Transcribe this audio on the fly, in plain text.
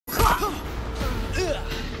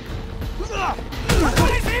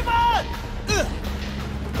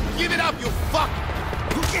You fuck!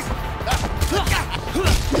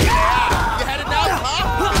 Yeah! You had enough,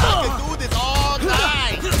 huh? I can do this all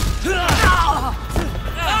night!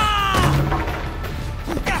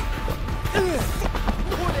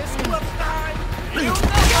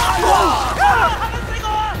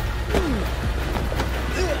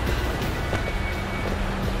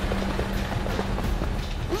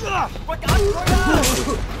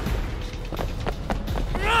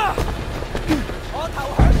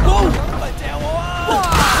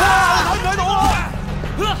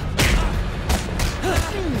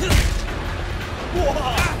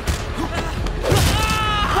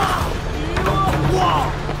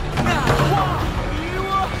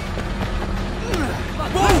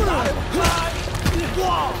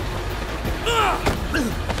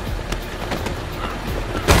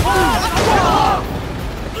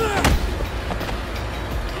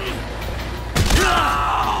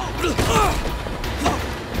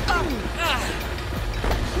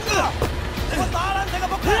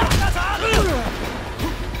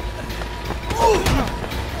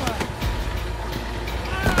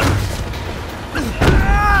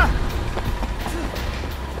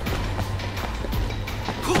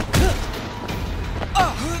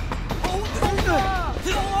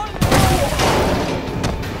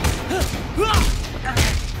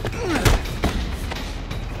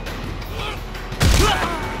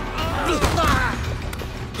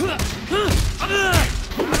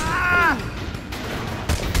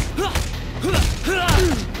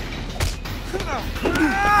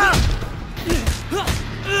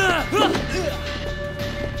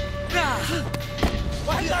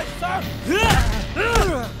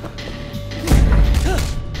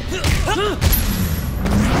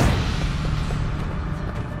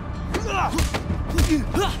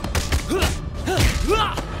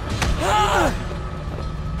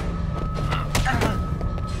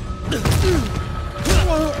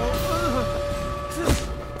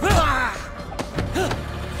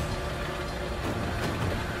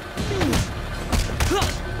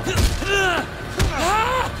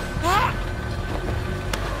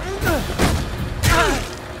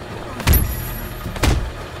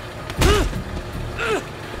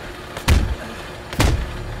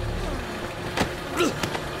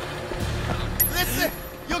 Listen,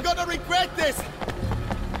 you're gonna regret this!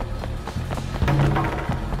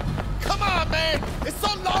 Come on, man! It's so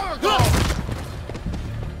long ago!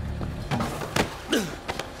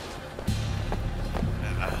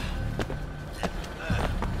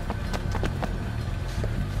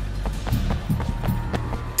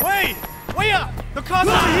 Wait! Wait up! The car's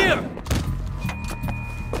over here!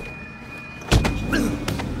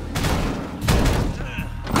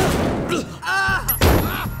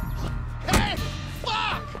 Hey!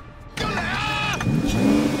 Fuck!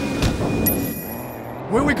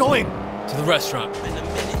 Where are we going? To the restaurant. In a minute,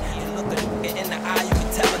 you look at it in the eye, you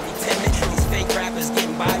can tell if he's timid. These fake rappers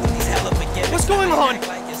getting by with these hella beginners. What's going on?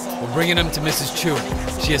 We're bringing him to Mrs. Chu.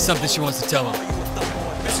 She has something she wants to tell him.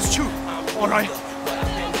 Mrs. Chu, all right.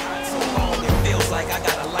 It feels like I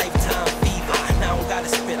got a lifetime fever. Now I gotta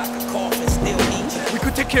spit, I could cough and still eat you. We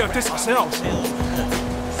could take care of this ourselves.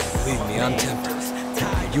 Believe me, I'm tempted.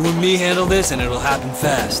 You and me handle this and it'll happen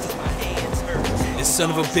fast. This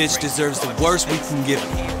son of a bitch deserves the worst we can give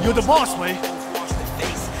him. You're the boss, Wei.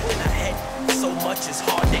 So much is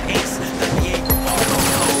hard to ace.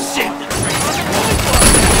 Shit!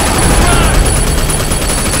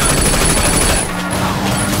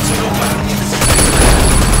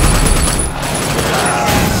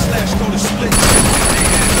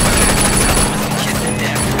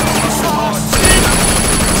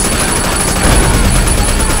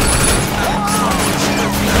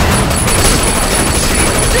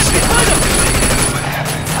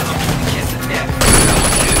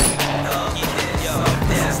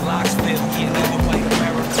 Locks,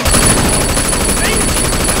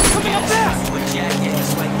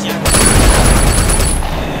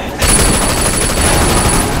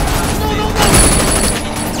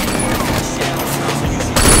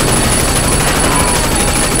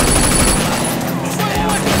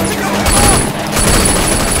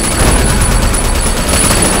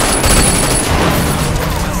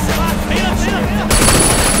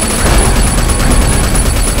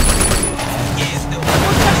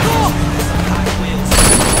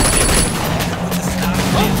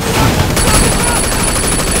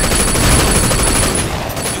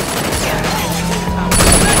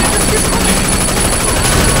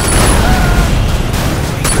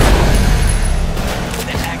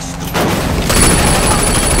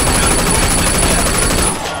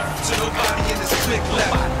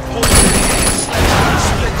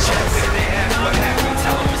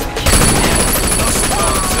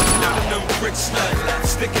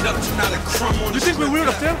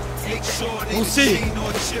 see.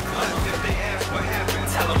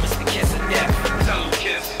 Tell him it's the kiss of death.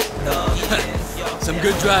 Some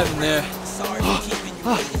good driving there.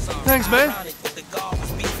 Thanks, man.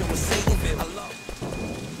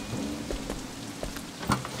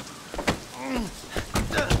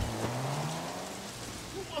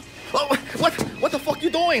 Oh, what the fuck you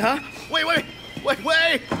doing, huh? Wait!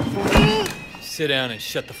 Sit down and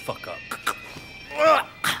shut the fuck up.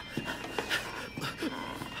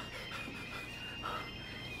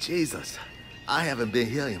 Jesus, I haven't been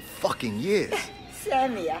here in fucking years.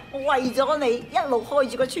 Sammy 啊，我為咗你一路開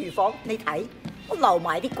住個廚房，你睇我留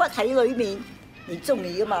埋啲骨喺裏面，你中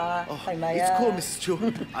意噶嘛？係咪 It's 啊？ cool, Mrs. Chu.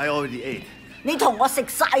 I already ate. 你同我食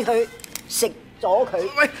晒佢，食咗佢。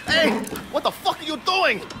Wait, hey, what the fuck are you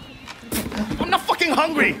doing? I'm not fucking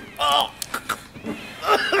hungry. Oh.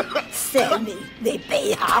 Sammy，你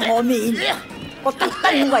避下我面，我特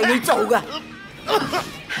登為你做噶，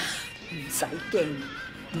唔使驚。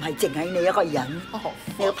唔係淨係你一個人，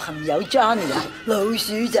你個朋友 Johnny 啊，老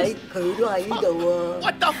鼠仔佢都喺度啊！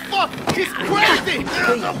 What the fuck? He's crazy!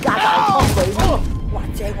 佢而家就喺湯裏面，或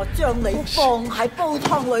者我將你放喺煲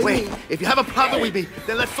湯裏 Wait, 面。 if you have a problem with me,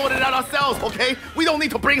 then let's sort it out ourselves, okay? We don't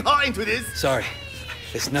need to bring her into this. Sorry.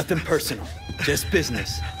 It's nothing personal. Just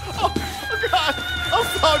business. Oh, God! I'm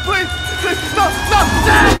sorry, please! No!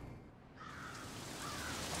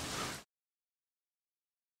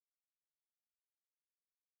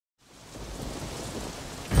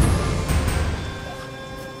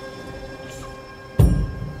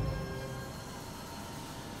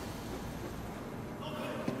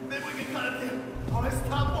 Maybe we can cut it there. Oh, it's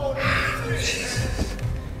top order. Wait,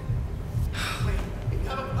 if you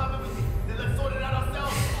have a problem with me, then let's sort it out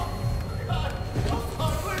ourselves. Oh, God. I'm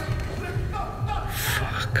sorry, please. No.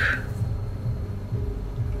 Fuck.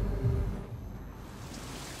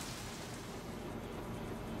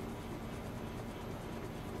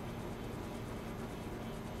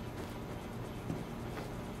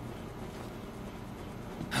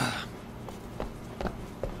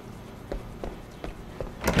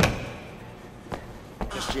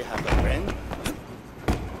 Does she have a friend?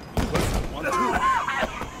 One, two.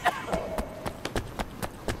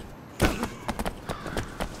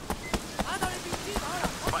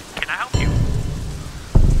 What, can I help you?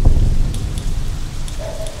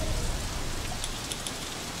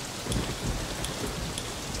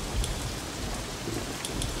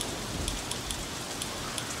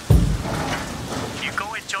 You go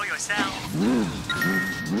enjoy yourself.